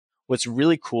What's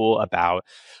really cool about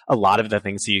a lot of the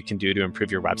things that you can do to improve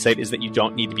your website is that you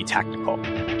don't need to be technical.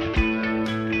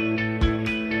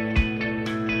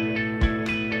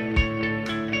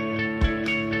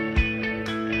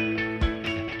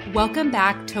 Welcome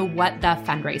back to What the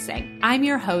Fundraising. I'm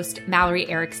your host, Mallory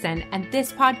Erickson, and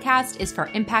this podcast is for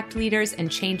impact leaders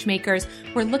and change makers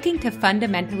who are looking to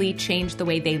fundamentally change the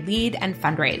way they lead and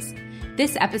fundraise.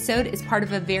 This episode is part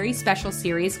of a very special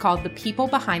series called The People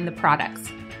Behind the Products.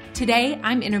 Today,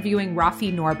 I'm interviewing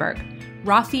Rafi Norberg.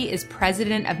 Rafi is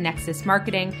president of Nexus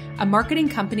Marketing, a marketing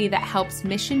company that helps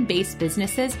mission-based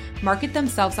businesses market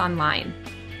themselves online.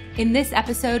 In this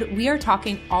episode, we are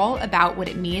talking all about what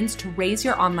it means to raise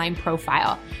your online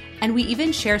profile, and we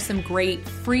even share some great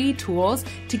free tools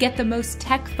to get the most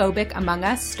tech-phobic among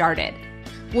us started.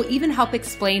 We'll even help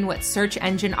explain what search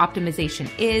engine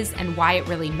optimization is and why it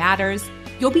really matters.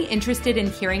 You'll be interested in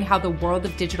hearing how the world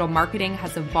of digital marketing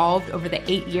has evolved over the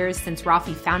 8 years since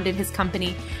Rafi founded his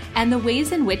company and the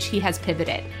ways in which he has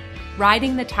pivoted.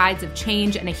 Riding the tides of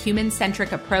change and a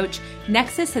human-centric approach,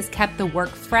 Nexus has kept the work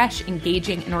fresh,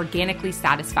 engaging, and organically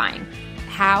satisfying.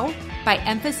 How? By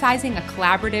emphasizing a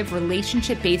collaborative,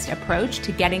 relationship-based approach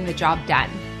to getting the job done.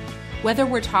 Whether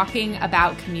we're talking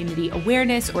about community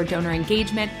awareness or donor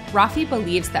engagement, Rafi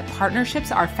believes that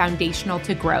partnerships are foundational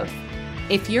to growth.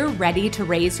 If you're ready to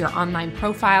raise your online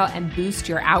profile and boost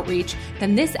your outreach,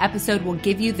 then this episode will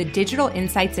give you the digital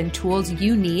insights and tools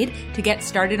you need to get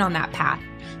started on that path.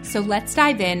 So let's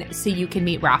dive in so you can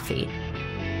meet Rafi.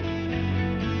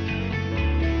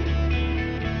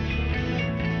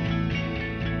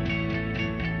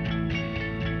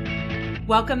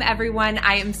 Welcome, everyone.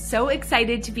 I am so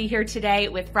excited to be here today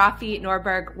with Rafi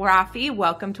Norberg. Rafi,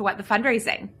 welcome to What the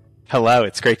Fundraising. Hello,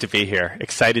 it's great to be here.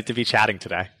 Excited to be chatting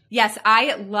today. Yes,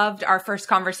 I loved our first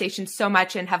conversation so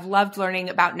much and have loved learning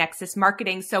about Nexus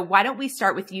Marketing. So why don't we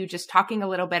start with you just talking a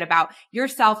little bit about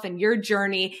yourself and your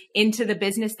journey into the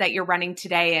business that you're running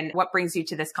today and what brings you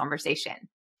to this conversation?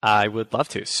 I would love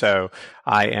to. So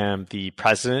I am the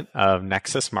president of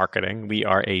Nexus Marketing. We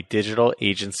are a digital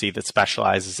agency that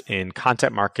specializes in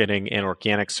content marketing and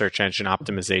organic search engine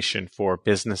optimization for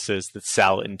businesses that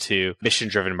sell into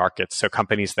mission-driven markets. So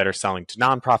companies that are selling to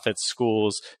nonprofits,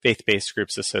 schools, faith-based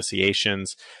groups,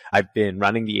 associations. I've been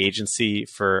running the agency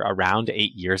for around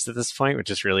 8 years at this point, which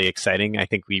is really exciting. I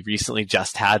think we recently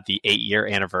just had the 8-year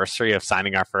anniversary of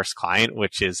signing our first client,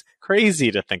 which is crazy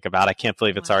to think about. I can't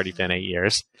believe it's already been 8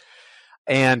 years.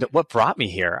 And what brought me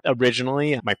here?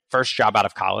 Originally, my first job out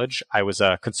of college, I was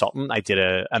a consultant. I did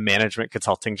a management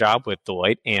consulting job with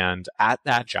Deloitte. And at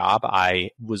that job,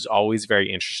 I was always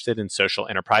very interested in social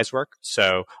enterprise work.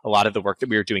 So a lot of the work that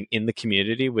we were doing in the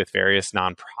community with various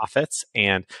nonprofits.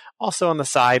 And also on the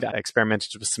side, I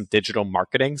experimented with some digital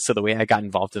marketing. So the way I got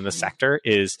involved in the sector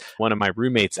is one of my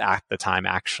roommates at the time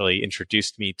actually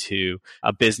introduced me to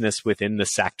a business within the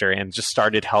sector and just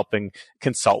started helping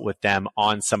consult with them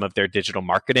on some of their digital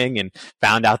marketing and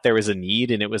found out there was a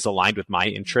need and it was aligned with my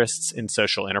interests in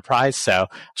social enterprise. So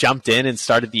jumped in and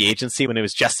started the agency when it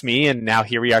was just me. And now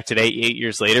here we are today, 8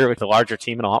 years later with a larger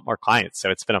team and a lot more clients.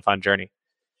 So it's been a fun journey.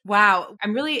 Wow.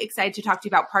 I'm really excited to talk to you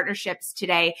about partnerships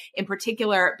today, in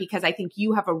particular, because I think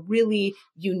you have a really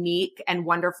unique and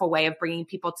wonderful way of bringing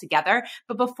people together.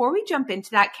 But before we jump into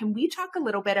that, can we talk a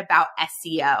little bit about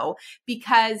SEO?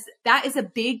 Because that is a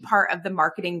big part of the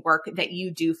marketing work that you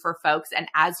do for folks. And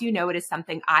as you know, it is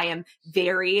something I am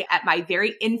at my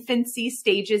very infancy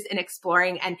stages in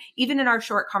exploring. And even in our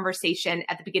short conversation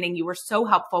at the beginning, you were so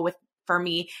helpful for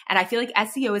me. And I feel like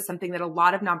SEO is something that a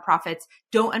lot of nonprofits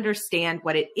don't understand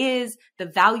what it is, the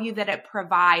value that it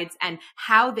provides, and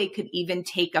how they could even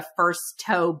take a first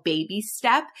toe baby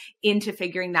step into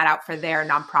figuring that out for their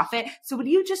nonprofit. So would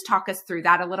you just talk us through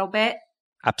that a little bit?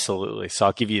 Absolutely. So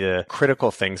I'll give you the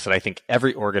critical things that I think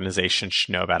every organization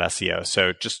should know about SEO.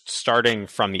 So just starting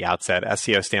from the outset,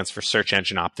 SEO stands for search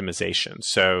engine optimization.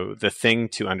 So the thing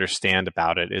to understand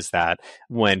about it is that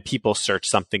when people search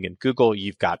something in Google,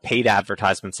 you've got paid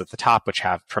advertisements at the top, which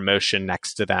have promotion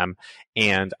next to them.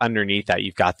 And underneath that,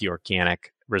 you've got the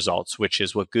organic results, which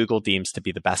is what Google deems to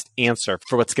be the best answer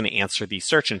for what's going to answer the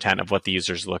search intent of what the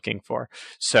user is looking for.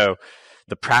 So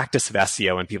the practice of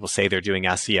SEO, when people say they're doing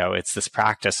SEO, it's this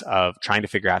practice of trying to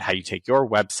figure out how you take your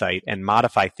website and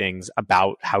modify things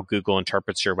about how Google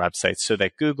interprets your website so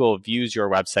that Google views your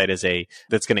website as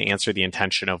that's going to answer the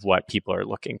intention of what people are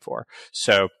looking for.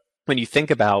 So when you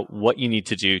think about what you need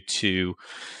to do to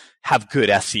have good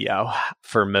SEO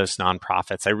for most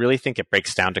nonprofits, I really think it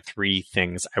breaks down to three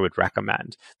things I would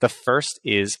recommend. The first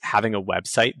is having a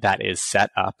website that is set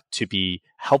up to be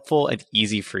helpful and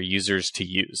easy for users to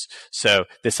use. So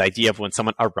this idea of when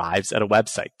someone arrives at a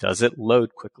website, does it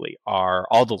load quickly? Are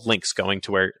all the links going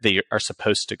to where they are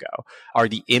supposed to go? Are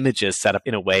the images set up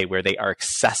in a way where they are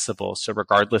accessible? So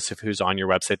regardless of who's on your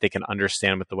website, they can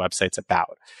understand what the website's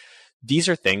about. These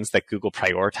are things that Google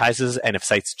prioritizes, and if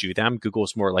sites do them, Google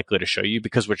is more likely to show you,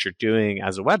 because what you're doing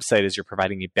as a website is you're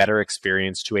providing a better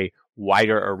experience to a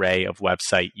wider array of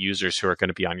website users who are going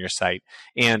to be on your site.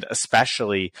 And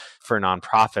especially for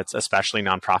nonprofits, especially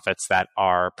nonprofits that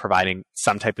are providing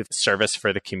some type of service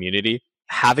for the community,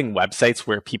 having websites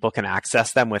where people can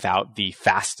access them without the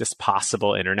fastest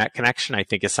possible internet connection, I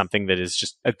think is something that is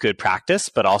just a good practice,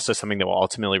 but also something that will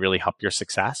ultimately really help your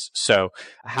success. So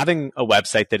having a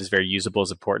website that is very usable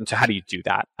is important. So how do you do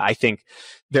that? I think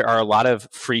there are a lot of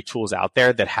free tools out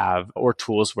there that have, or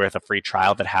tools with a free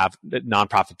trial that have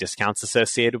nonprofit discounts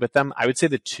associated with them. I would say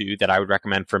the two that I would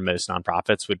recommend for most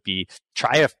nonprofits would be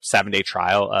try a 7-day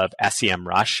trial of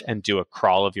SEMrush and do a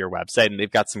crawl of your website. And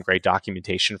they've got some great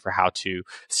documentation for how to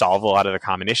solve a lot of the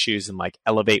common issues and like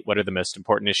elevate what are the most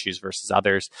important issues versus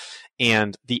others.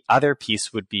 And the other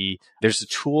piece would be there's a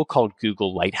tool called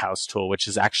Google Lighthouse Tool, which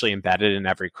is actually embedded in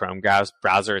every Chrome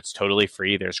browser. It's totally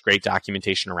free. There's great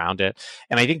documentation around it.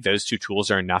 And I think those two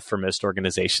tools are enough for most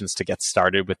organizations to get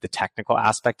started with the technical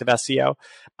aspect of SEO.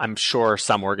 I'm sure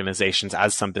some organizations,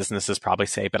 as some businesses probably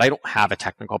say, but I don't have a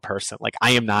technical person. Like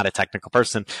I am not a technical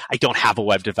person. I don't have a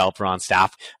web developer on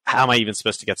staff. How am I even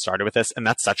supposed to get started with this? And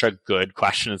that's such a good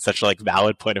question. It's such a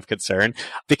valid point of concern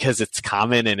because it's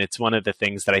common and it's one of the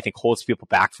things that I think holds people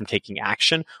back from taking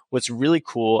action. What's really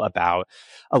cool about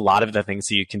a lot of the things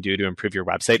that you can do to improve your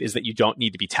website is that you don't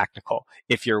need to be technical.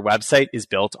 If your website is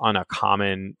built on a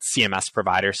common CMS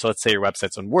provider, so let's say your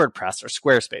website's on WordPress or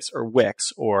Squarespace or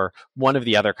Wix or one of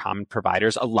the other common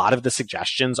providers, a lot of the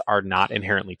suggestions are not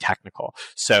inherently technical.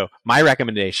 So my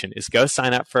recommendation is go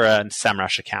sign up for a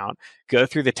SEMrush account, go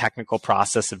through the technical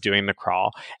process of doing the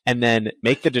crawl, and then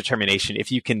make the determination if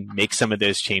you can make some of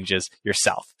those changes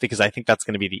yourself, because I think that's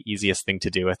going to be the easiest thing to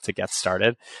do with to get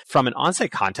started. From an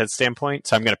on-site content standpoint,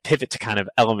 so I'm going to pivot to kind of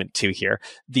element 2 here.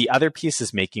 The other piece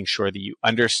is making sure that you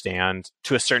understand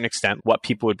to a certain extent what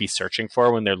people would be searching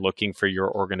for when they're looking for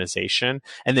your organization,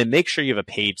 and then make sure you have a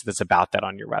page that's about that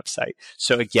on your website.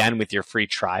 So again, with your free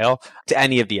trial to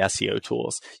any of the SEO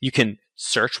tools, you can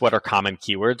search what are common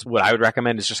keywords. What I would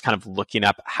recommend is just kind of looking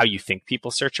up how you think people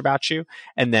search about you,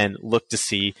 and then look to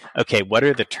see, okay, what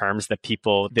are the terms that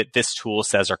this tool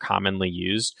says are commonly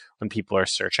used when people are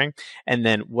searching? And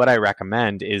then what I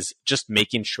recommend is just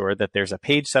making sure that there's a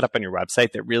page set up on your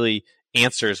website that really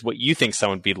answers what you think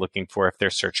someone would be looking for if they're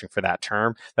searching for that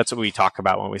term. That's what we talk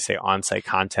about when we say on-site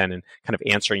content and kind of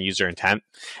answering user intent.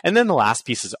 And then the last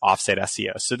piece is off-site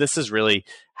SEO. So this is really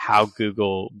how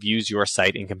Google views your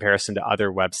site in comparison to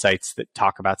other websites that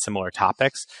talk about similar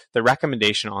topics. The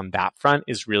recommendation on that front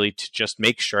is really to just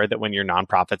make sure that when your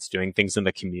nonprofit's doing things in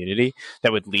the community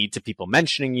that would lead to people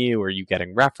mentioning you or you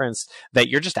getting referenced, that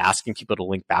you're just asking people to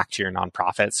link back to your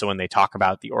nonprofit. So when they talk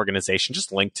about the organization,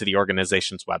 just link to the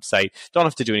organization's website. Don't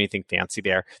have to do anything fancy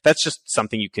there. That's just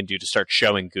something you can do to start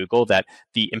showing Google that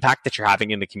the impact that you're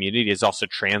having in the community is also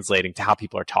translating to how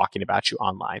people are talking about you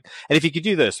online. And if you could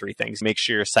do those three things, make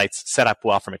sure your site's set up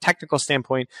well from a technical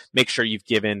standpoint, make sure you've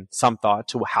given some thought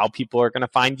to how people are going to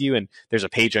find you, and there's a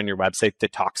page on your website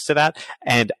that talks to that,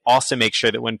 and also make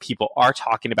sure that when people are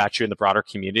talking about you in the broader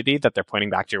community that they're pointing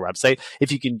back to your website.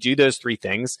 If you can do those three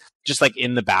things, just like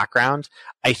in the background,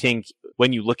 I think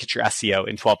when you look at your SEO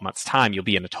in 12 months' time, you'll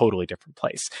be in a totally different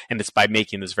place. And it's by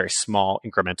making those very small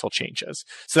incremental changes.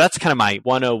 So that's kind of my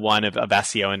 101 of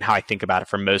SEO and how I think about it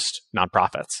for most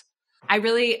nonprofits. I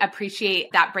really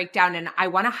appreciate that breakdown. And I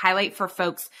want to highlight for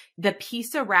folks the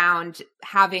piece around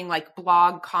having like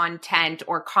blog content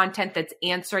or content that's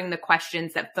answering the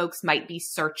questions that folks might be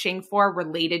searching for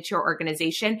related to your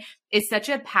organization is such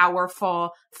a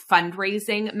powerful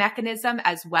fundraising mechanism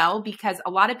as well, because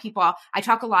a lot of people, I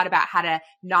talk a lot about how to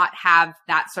not have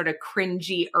that sort of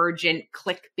cringy, urgent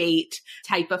clickbait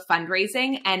type of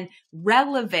fundraising. And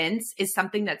relevance is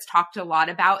something that's talked a lot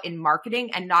about in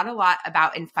marketing and not a lot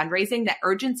about in fundraising. That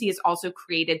urgency is also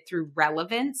created through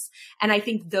relevance. And I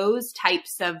think those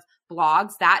types of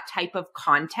blogs, that type of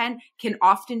content can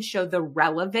often show the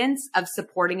relevance of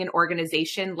supporting an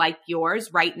organization like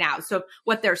yours right now. So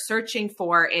what they're searching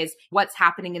for is what's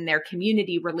happening in their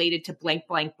community related to blank,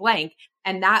 blank, blank.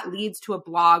 And that leads to a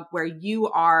blog where you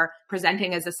are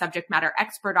presenting as a subject matter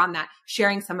expert on that,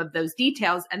 sharing some of those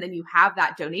details. And then you have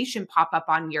that donation pop up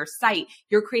on your site.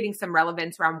 You're creating some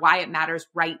relevance around why it matters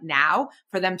right now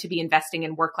for them to be investing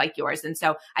in work like yours. And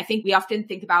so I think we often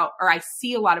think about, or I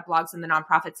see a lot of blogs in the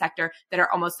nonprofit sector that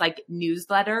are almost like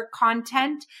newsletter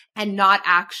content and not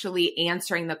actually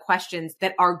answering the questions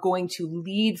that are going to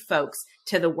lead folks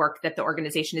to the work that the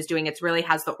organization is doing. It really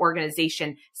has the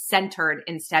organization centered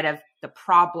instead of the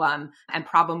problem and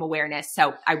problem awareness.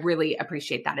 So I really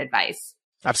appreciate that advice.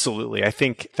 Absolutely. I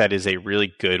think that is a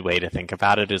really good way to think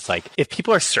about it, is like, if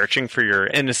people are searching for your,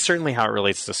 and it's certainly how it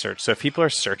relates to search. So if people are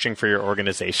searching for your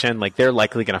organization, like they're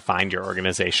likely going to find your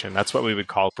organization. That's what we would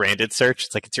call branded search.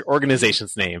 It's like, it's your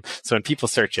organization's name. So when people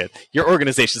search it, your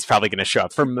organization is probably going to show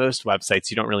up. For most websites,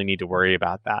 you don't really need to worry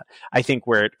about that. I think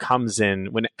where it comes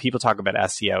in, when people talk about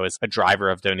SEO as a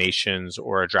driver of donations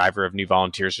or a driver of new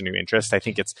volunteers or new interest, I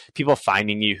think it's people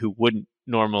finding you who wouldn't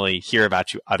normally hear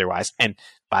about you otherwise. And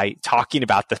by talking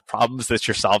about the problems that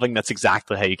you're solving, that's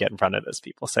exactly how you get in front of those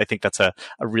people. So I think that's a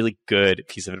really good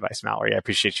piece of advice, Mallory. I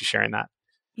appreciate you sharing that.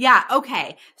 Yeah.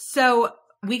 Okay. So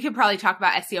we could probably talk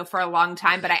about SEO for a long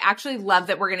time, but I actually love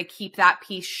that we're going to keep that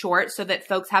piece short so that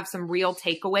folks have some real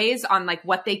takeaways on like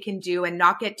what they can do and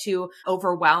not get too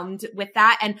overwhelmed with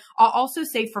that. And I'll also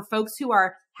say for folks who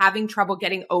are having trouble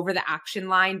getting over the action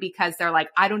line because they're like,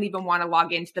 I don't even want to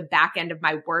log into the back end of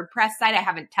my WordPress site. I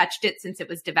haven't touched it since it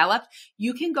was developed.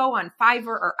 You can go on Fiverr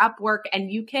or Upwork and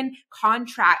you can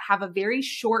have a very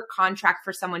short contract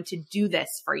for someone to do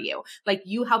this for you. Like,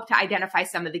 you help to identify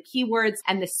some of the keywords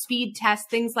and the speed test,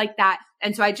 things like that.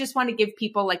 And so I just want to give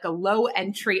people like a low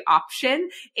entry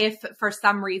option if for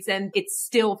some reason it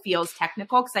still feels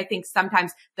technical, because I think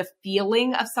sometimes the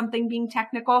feeling of something being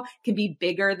technical can be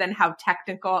bigger than how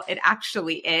technical it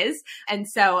actually is. And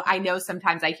so I know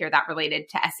sometimes I hear that related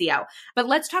to SEO. But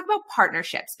let's talk about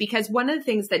partnerships, because one of the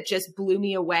things that just blew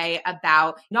me away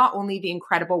about not only the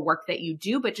incredible work that you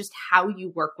do, but just how you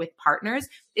work with partners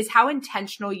is how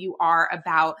intentional you are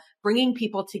about bringing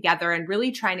people together and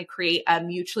really trying to create a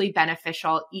mutually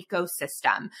beneficial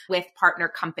ecosystem with partner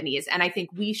companies. And I think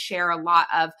we share a lot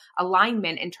of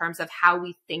alignment in terms of how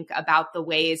we think about the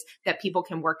ways that people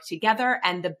can work together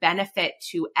and the benefit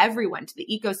to everyone, to the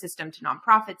ecosystem, to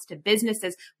nonprofits, to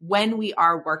businesses, when we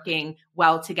are working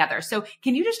well together. So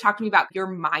can you just talk to me about your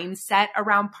mindset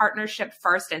around partnership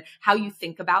first and how you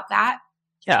think about that?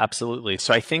 Yeah, absolutely.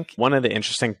 So I think one of the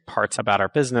interesting parts about our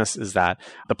business is that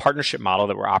the partnership model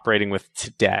that we're operating with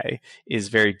today is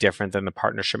very different than the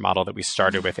partnership model that we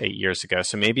started with 8 years ago.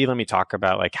 So maybe let me talk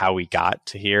about like how we got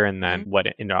to here and then what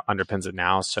underpins it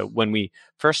now. So when we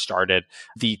first started,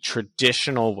 the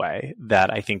traditional way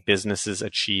that I think businesses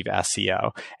achieve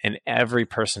SEO, and every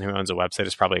person who owns a website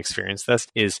has probably experienced this,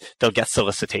 is they'll get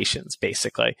solicitations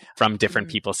basically from different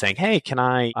people saying, hey, can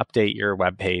I update your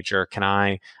webpage, or can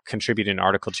I contribute an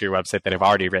article to your website that I've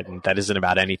already written that isn't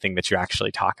about anything that you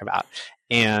actually talk about?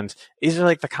 And these are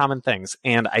like the common things.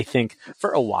 And I think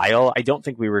for a while, I don't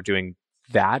think we were doing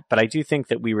that, but I do think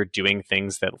that we were doing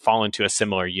things that fall into a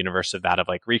similar universe of that, of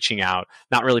like reaching out,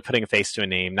 not really putting a face to a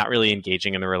name, not really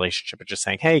engaging in the relationship, but just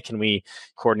saying, hey, can we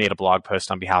coordinate a blog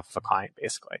post on behalf of a client,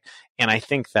 basically. And I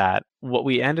think that what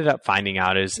we ended up finding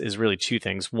out is really two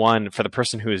things. One, for the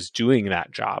person who is doing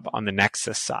that job on the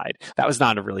Nexus side, that was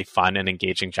not a really fun and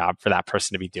engaging job for that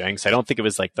person to be doing. So I don't think it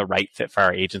was like the right fit for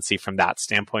our agency from that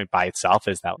standpoint by itself.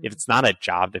 Is that if it's not a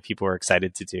job that people are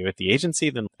excited to do at the agency,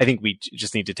 then I think we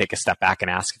just need to take a step back and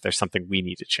ask if there's something we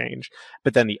need to change.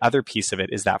 But then the other piece of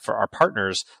it is that for our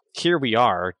partners, here we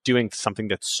are doing something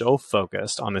that's so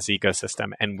focused on this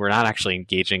ecosystem, and we're not actually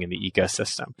engaging in the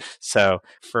ecosystem. So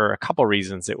for a couple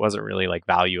reasons, it wasn't really like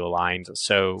value aligned.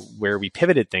 So where we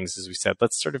pivoted things is we said,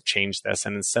 let's sort of change this.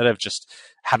 And instead of just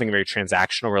having a very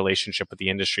transactional relationship with the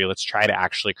industry, let's try to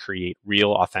actually create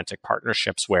real, authentic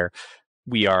partnerships where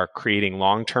we are creating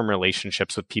long-term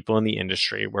relationships with people in the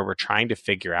industry, where we're trying to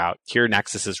figure out, here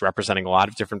Nexus is representing a lot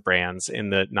of different brands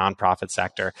in the nonprofit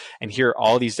sector. And here are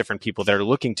all these different people that are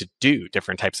looking to do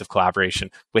different types of collaboration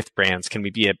with brands. Can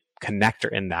we be a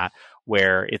connector in that,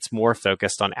 where it's more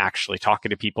focused on actually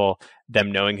talking to people,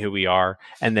 them knowing who we are,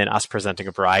 and then us presenting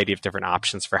a variety of different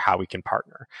options for how we can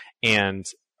partner. And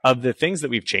of the things that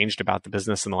we've changed about the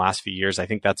business in the last few years, I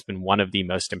think that's been one of the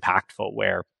most impactful,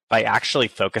 where by actually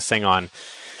focusing on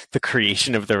the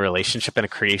creation of the relationship and a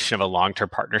creation of a long-term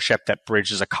partnership that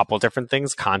bridges a couple different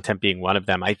things, content being one of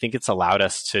them, I think it's allowed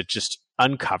us to just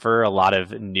uncover a lot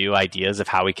of new ideas of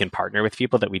how we can partner with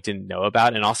people that we didn't know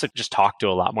about, and also just talk to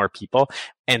a lot more people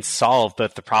and solve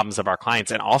both the problems of our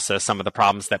clients and also some of the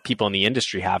problems that people in the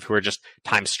industry have who are just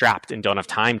time strapped and don't have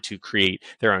time to create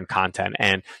their own content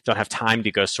and don't have time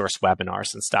to go source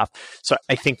webinars and stuff. So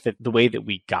I think that the way that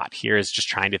we got here is just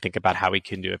trying to think about how we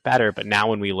can do it better. But now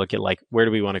when we look at like, where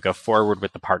do we want to go forward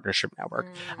with the partnership network?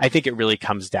 I think it really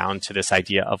comes down to this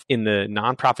idea of, in the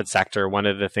nonprofit sector, one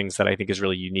of the things that I think is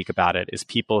really unique about it is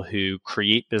people who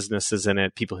create businesses in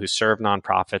it, people who serve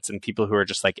nonprofits, and people who are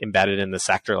just like embedded in the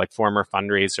sector, like former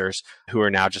fundraisers who are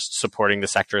now just supporting the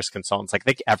sector as consultants. Like, I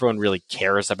think everyone really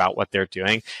cares about what they're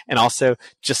doing, and also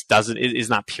just is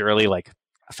not purely like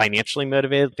financially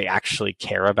motivated. They actually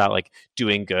care about like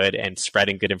doing good and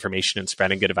spreading good information and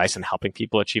spreading good advice and helping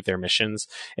people achieve their missions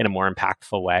in a more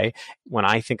impactful way. When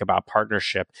I think about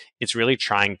partnership, it's really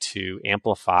trying to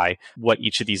amplify what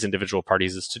each of these individual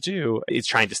parties is to do. It's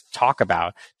trying to talk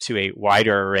about to a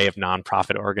wider array of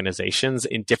nonprofit organizations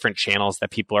in different channels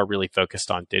that people are really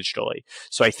focused on digitally.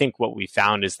 So I think what we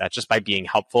found is that just by being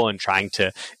helpful and trying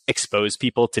to expose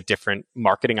people to different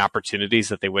marketing opportunities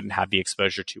that they wouldn't have the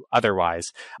exposure to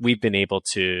otherwise, we've been able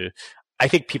to, I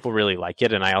think people really like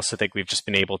it. And I also think we've just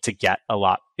been able to get a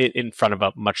lot in front of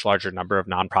a much larger number of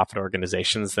nonprofit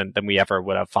organizations than we ever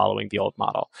would have following the old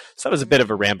model. So that was a bit of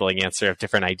a rambling answer of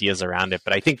different ideas around it.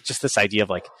 But I think just this idea of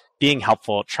like being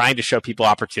helpful, trying to show people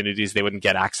opportunities they wouldn't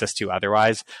get access to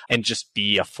otherwise, and just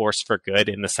be a force for good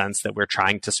in the sense that we're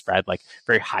trying to spread like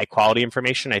very high quality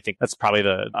information. I think that's probably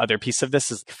the other piece of this.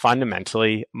 Is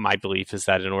fundamentally, my belief is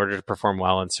that in order to perform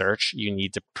well in search, you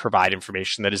need to provide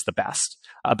information that is the best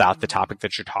about the topic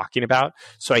that you're talking about.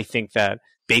 So I think that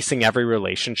basing every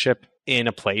relationship in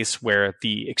a place where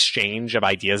the exchange of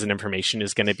ideas and information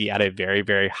is going to be at a very,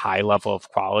 very high level of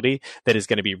quality that is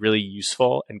going to be really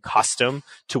useful and custom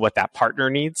to what that partner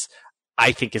needs,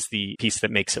 I think is the piece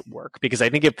that makes it work. Because I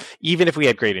think even if we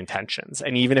had great intentions,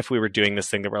 and even if we were doing this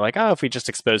thing that we're like, oh, if we just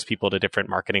expose people to different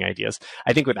marketing ideas,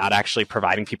 I think without actually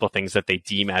providing people things that they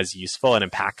deem as useful and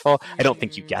impactful, I don't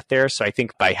think you get there. So I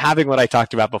think by having what I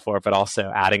talked about before, but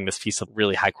also adding this piece of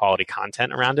really high quality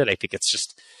content around it, I think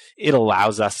it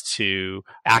allows us to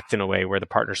act in a way where the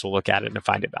partners will look at it and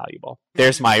find it valuable.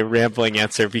 There's my rambling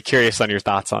answer. Be curious on your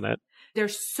thoughts on it.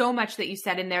 There's so much that you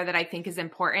said in there that I think is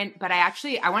important, but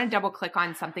I want to double click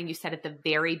on something you said at the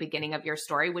very beginning of your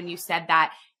story when you said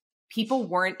that people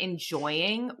weren't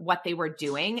enjoying what they were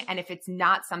doing. And if it's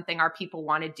not something our people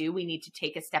want to do, we need to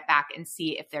take a step back and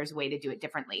see if there's a way to do it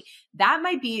differently. That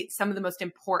might be some of the most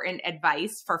important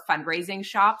advice for fundraising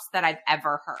shops that I've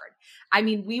ever heard. I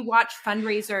mean, we watch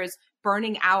fundraisers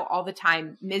burning out all the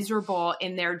time, miserable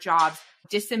in their jobs,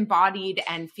 disembodied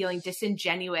and feeling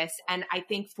disingenuous. And I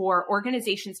think for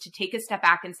organizations to take a step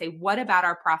back and say, what about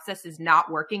our process is not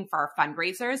working for our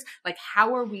fundraisers? Like,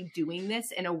 how are we doing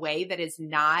this in a way that is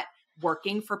not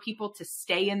working for people to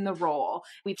stay in the role?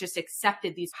 We've just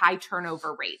accepted these high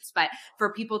turnover rates, but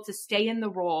for people to stay in the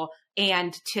role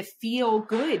and to feel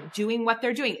good doing what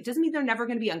they're doing. It doesn't mean they're never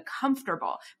going to be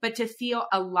uncomfortable, but to feel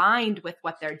aligned with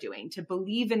what they're doing, to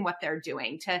believe in what they're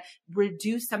doing, to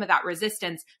reduce some of that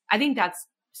resistance. I think that's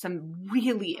some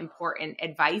really important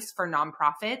advice for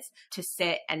nonprofits to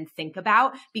sit and think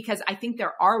about, because I think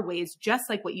there are ways, just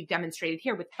like what you've demonstrated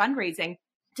here with fundraising,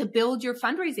 to build your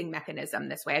fundraising mechanism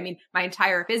this way. I mean, my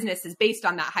entire business is based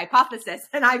on that hypothesis,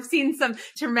 and I've seen some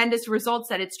tremendous results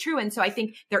that it's true. And so I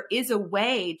think there is a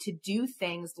way to do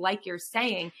things like you're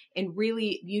saying in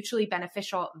really mutually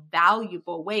beneficial,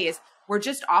 valuable ways. We're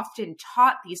just often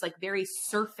taught these like very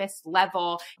surface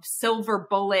level silver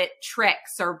bullet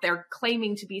tricks, or they're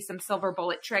claiming to be some silver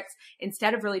bullet tricks,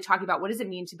 instead of really talking about what does it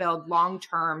mean to build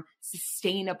long-term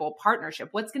sustainable partnership?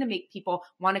 What's going to make people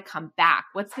want to come back?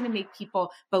 What's going to make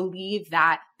people believe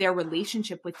that their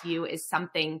relationship with you is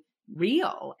something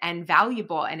real and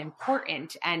valuable and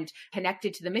important and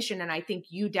connected to the mission? And I think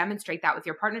you demonstrate that with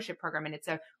your partnership program. And it's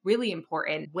a really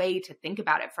important way to think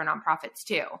about it for nonprofits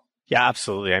too. Yeah,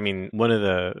 absolutely. I mean, one of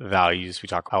the values we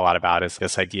talk a lot about is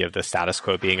this idea of the status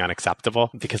quo being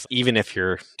unacceptable, because even if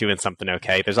you're doing something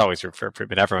okay, there's always room for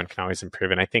improvement. Everyone can always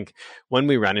improve. And I think when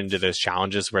we run into those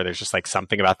challenges where there's just like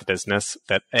something about the business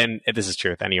that, and this is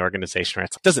true with any organization, where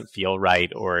it doesn't feel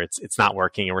right or it's not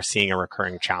working and we're seeing a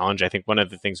recurring challenge, I think one of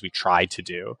the things we try to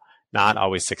do not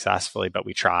always successfully, but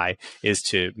we try, is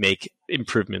to make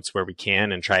improvements where we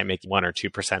can and try and make 1 or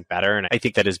 2% better. And I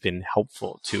think that has been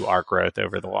helpful to our growth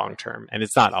over the long term. And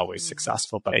it's not always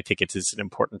successful, but I think it is an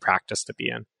important practice to be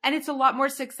in. And it's a lot more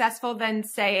successful than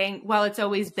saying, well, it's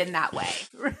always been that way.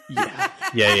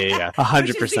 Yeah. 100%.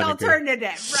 Which is the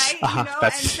alternative, right?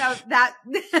 And so that,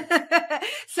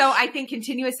 so I think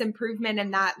continuous improvement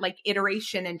and that like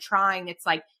iteration and trying, it's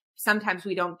like, sometimes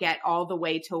we don't get all the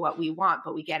way to what we want,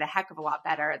 but we get a heck of a lot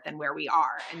better than where we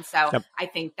are. And so I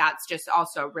think that's just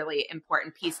also a really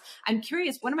important piece. I'm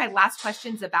curious, one of my last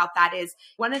questions about that is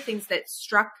one of the things that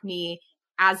struck me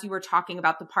as you were talking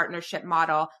about the partnership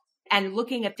model and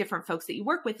looking at different folks that you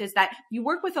work with is that you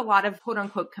work with a lot of quote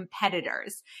unquote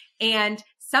competitors. And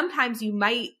sometimes you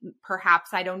might,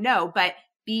 perhaps, I don't know, but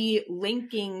be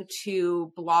linking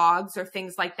to blogs or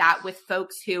things like that with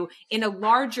folks who in a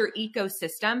larger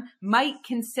ecosystem might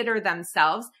consider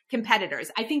themselves competitors.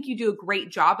 I think you do a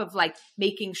great job of like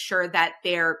making sure that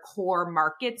their core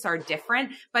markets are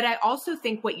different. But I also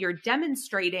think what you're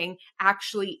demonstrating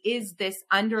actually is this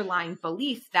underlying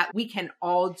belief that we can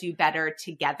all do better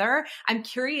together. I'm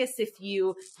curious if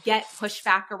you get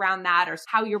pushback around that or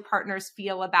how your partners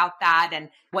feel about that and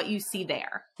what you see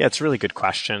there. Yeah, it's a really good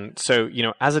question. So,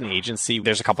 as an agency,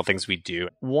 there's a couple of things we do.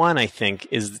 One, I think,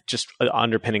 is just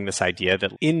underpinning this idea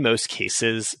that in most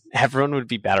cases, everyone would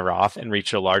be better off and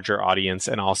reach a larger audience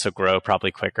and also grow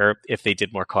probably quicker if they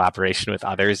did more collaboration with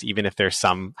others, even if there's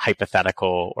some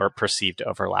hypothetical or perceived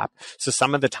overlap. So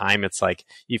some of the time it's like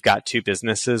you've got two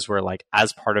businesses where like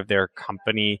as part of their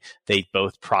company, they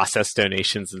both process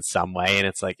donations in some way. And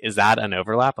it's like, is that an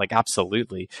overlap? Like,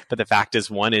 absolutely. But the fact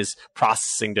is one is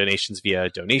processing donations via a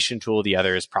donation tool. The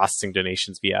other is processing donations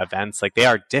via events. Like, they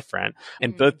are different.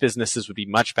 And both businesses would be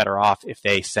much better off if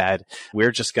they said,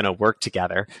 we're just going to work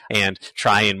together and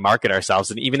try and market ourselves.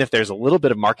 And even if there's a little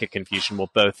bit of market confusion, we'll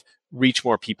both reach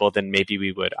more people than maybe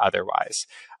we would otherwise.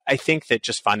 I think that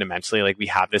just fundamentally, like, we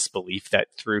have this belief that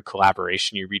through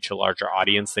collaboration, you reach a larger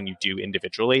audience than you do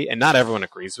individually. And not everyone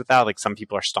agrees with that. Like, some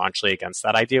people are staunchly against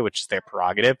that idea, which is their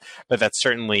prerogative. But that's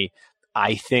certainly,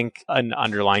 I think, an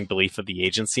underlying belief of the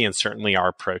agency and certainly our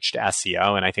approach to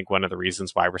SEO. And I think one of the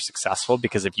reasons why we're successful,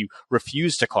 because if you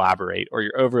refuse to collaborate or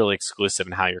you're overly exclusive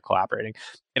in how you're collaborating,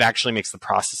 it actually makes the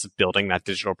process of building that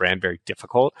digital brand very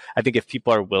difficult. I think if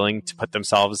people are willing to put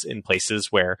themselves in places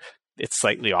where it's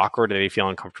slightly awkward or they feel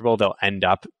uncomfortable, they'll end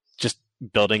up just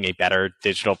building a better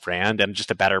digital brand and just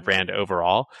a better brand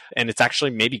overall. And it's actually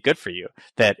maybe good for you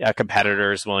that a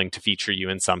competitor is willing to feature you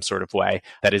in some sort of way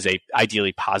that is a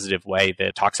ideally positive way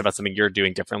that talks about something you're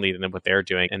doing differently than what they're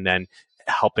doing, and then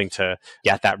helping to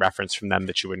get that reference from them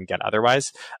that you wouldn't get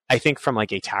otherwise. I think from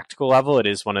like a tactical level, it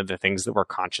is one of the things that we're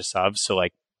conscious of. So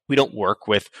like, we don't work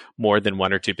with more than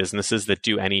one or two businesses that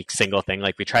do any single thing.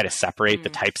 Like, we try to separate the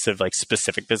types of like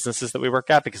specific businesses that we work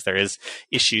at, because there is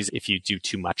issues if you do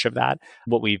too much of that.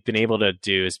 What we've been able to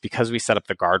do is, because we set up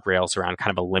the guardrails around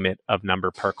kind of a limit of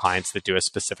number per clients that do a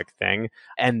specific thing,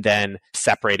 and then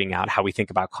separating out how we think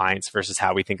about clients versus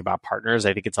how we think about partners,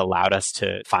 I think it's allowed us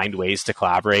to find ways to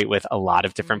collaborate with a lot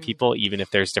of different people, even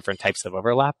if there's different types of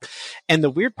overlap. And the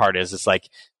weird part is like,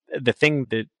 the thing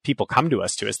that people come to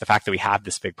us to is the fact that we have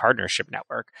this big partnership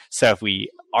network. So if we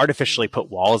artificially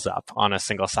put walls up on a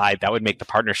single side, that would make the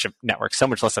partnership network so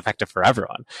much less effective for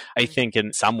everyone. I think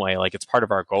in some way, like, it's part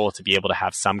of our goal to be able to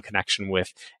have some connection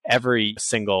with every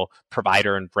single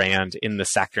provider and brand in the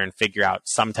sector and figure out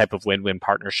some type of win-win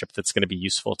partnership that's going to be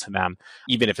useful to them,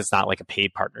 even if it's not like a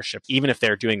paid partnership. Even if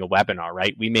they're doing a webinar,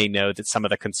 right? We may know that some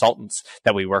of the consultants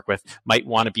that we work with might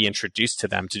want to be introduced to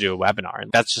them to do a webinar.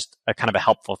 And that's just a kind of a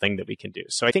helpful thing that we can do.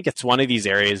 So I think it's one of these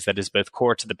areas that is both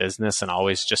core to the business and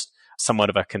always just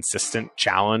somewhat of a consistent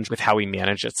challenge with how we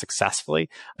manage it successfully.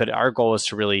 But our goal is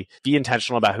to really be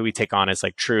intentional about who we take on as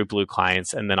like true blue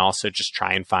clients, and then also just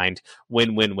try and find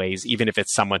win-win ways, even if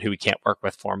it's someone who we can't work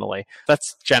with formally.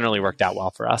 That's generally worked out well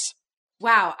for us.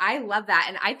 Wow, I love that.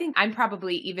 And I think I'm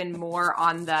probably even more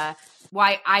on the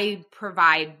why I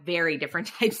provide very different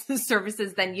types of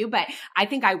services than you, but I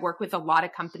think I work with a lot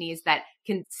of companies that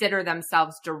consider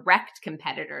themselves direct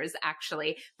competitors,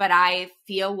 actually. But I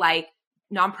feel like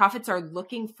nonprofits are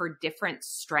looking for different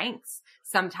strengths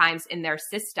sometimes in their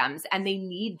systems, and they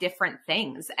need different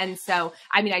things. And so,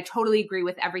 I mean, I totally agree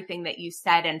with everything that you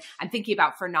said. And I'm thinking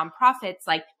about for nonprofits,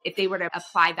 like if they were to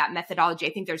apply that methodology,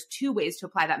 I think there's two ways to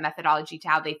apply that methodology to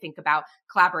how they think about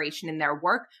collaboration in their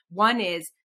work. One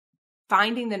is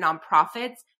finding the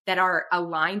nonprofits that are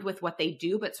aligned with what they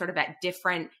do, but sort of at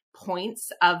different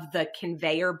points of the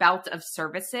conveyor belt of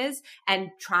services and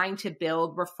trying to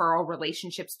build referral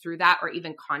relationships through that, or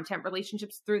even content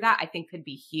relationships through that, I think could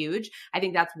be huge. I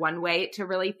think that's one way to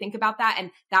really think about that.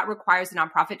 And that requires a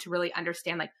nonprofit to really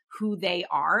understand like who they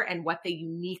are and what they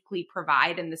uniquely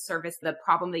provide and the service, the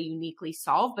problem they uniquely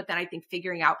solve. But then I think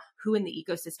figuring out who in the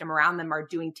ecosystem around them are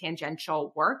doing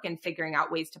tangential work and figuring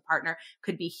out ways to partner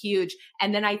could be huge.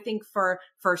 And then I think for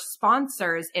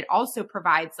sponsors, it also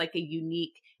provides like a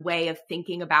unique way of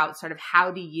thinking about sort of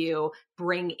how do you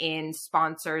bring in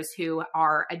sponsors who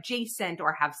are adjacent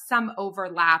or have some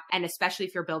overlap. And especially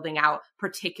if you're building out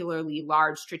particularly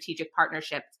large strategic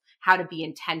partnerships, how to be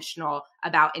intentional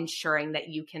about ensuring that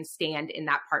you can stand in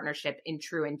that partnership in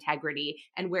true integrity,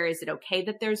 and where is it okay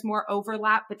that there's more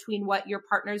overlap between what your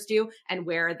partners do, and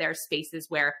where are there spaces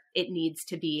where it needs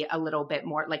to be a little bit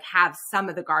more like have some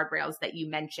of the guardrails that you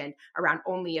mentioned around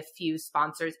only a few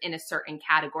sponsors in a certain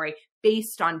category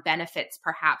based on benefits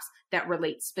perhaps that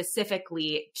relate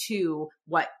specifically to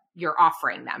what you're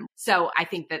offering them. So I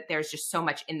think that there's just so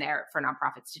much in there for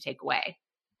nonprofits to take away.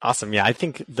 Awesome. Yeah, I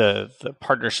think the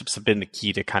partnerships have been the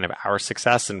key to kind of our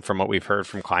success. And from what we've heard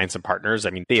from clients and partners, I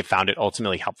mean, they have found it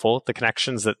ultimately helpful, the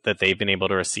connections that they've been able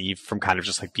to receive from kind of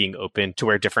just like being open to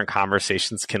where different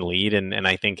conversations can lead. And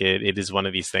I think it is one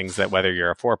of these things that whether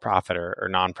you're a for-profit or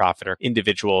nonprofit or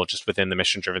individual just within the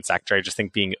mission-driven sector, I just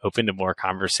think being open to more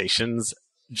conversations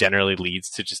generally leads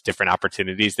to just different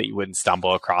opportunities that you wouldn't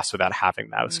stumble across without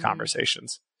having those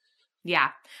conversations.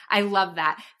 Yeah, I love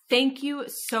that. Thank you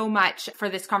so much for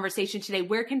this conversation today.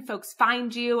 Where can folks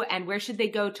find you and where should they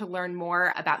go to learn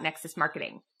more about Nexus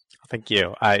Marketing? Thank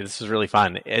you. This was really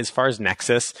fun. As far as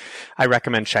Nexus, I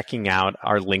recommend checking out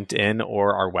our LinkedIn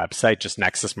or our website, just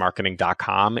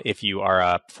nexusmarketing.com. If you are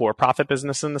a for-profit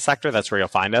business in the sector, that's where you'll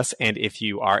find us. And if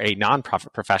you are a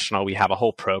nonprofit professional, we have a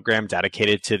whole program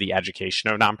dedicated to the education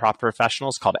of nonprofit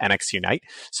professionals called NX Unite.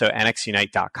 So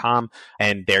nxunite.com.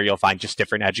 And there you'll find just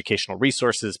different educational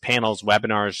resources, panels,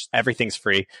 webinars, everything's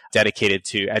free, dedicated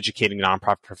to educating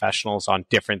nonprofit professionals on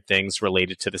different things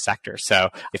related to the sector. So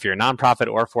if you're a nonprofit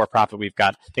or for-profit, we've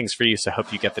got things for you. So I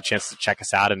hope you get the chance to check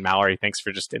us out. And Mallory, thanks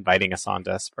for just inviting me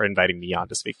on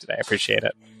to speak today. I appreciate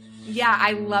it. Yeah,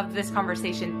 I love this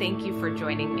conversation. Thank you for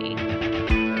joining me.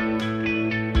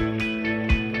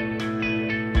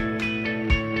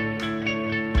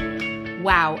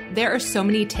 Wow, there are so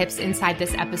many tips inside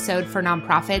this episode for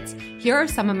nonprofits. Here are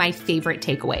some of my favorite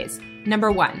takeaways.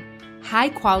 Number 1, high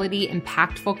quality,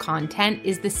 impactful content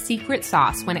is the secret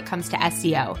sauce when it comes to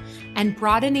SEO and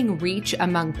broadening reach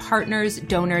among partners,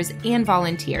 donors, and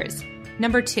volunteers.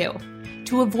 Number 2,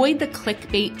 to avoid the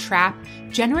clickbait trap,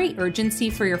 generate urgency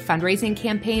for your fundraising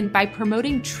campaign by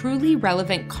promoting truly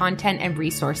relevant content and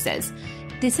resources.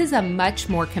 This is a much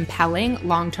more compelling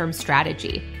long-term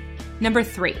strategy. Number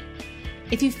 3,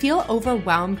 if you feel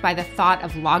overwhelmed by the thought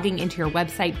of logging into your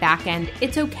website backend,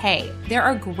 it's okay. There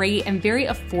are great and very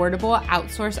affordable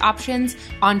outsource options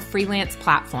on freelance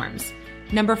platforms.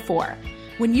 Number 4,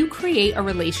 when you create a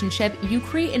relationship, you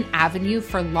create an avenue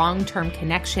for long-term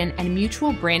connection and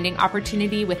mutual branding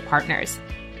opportunity with partners.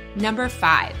 Number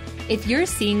 5, if you're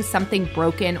seeing something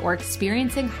broken or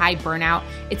experiencing high burnout,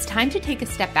 it's time to take a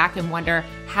step back and wonder,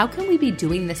 how can we be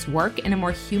doing this work in a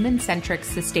more human-centric,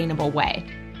 sustainable way?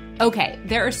 Okay,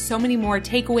 there are so many more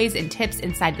takeaways and tips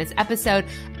inside this episode,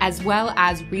 as well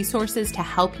as resources to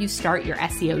help you start your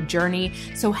SEO journey.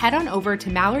 So head on over to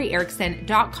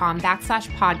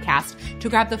MalloryErickson.com/podcast to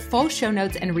grab the full show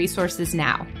notes and resources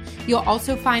now. You'll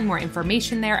also find more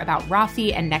information there about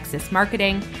Rafi and Nexus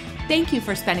Marketing. Thank you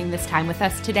for spending this time with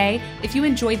us today. If you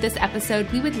enjoyed this episode,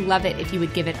 we would love it if you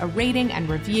would give it a rating and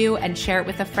review and share it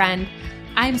with a friend.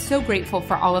 I'm so grateful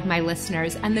for all of my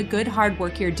listeners and the good hard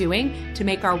work you're doing to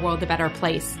make our world a better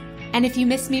place. And if you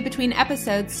miss me between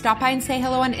episodes, stop by and say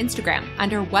hello on Instagram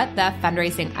under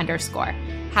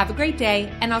 @whatthefundraising_. Have a great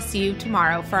day, and I'll see you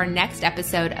tomorrow for our next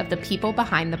episode of The People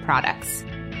Behind the Products.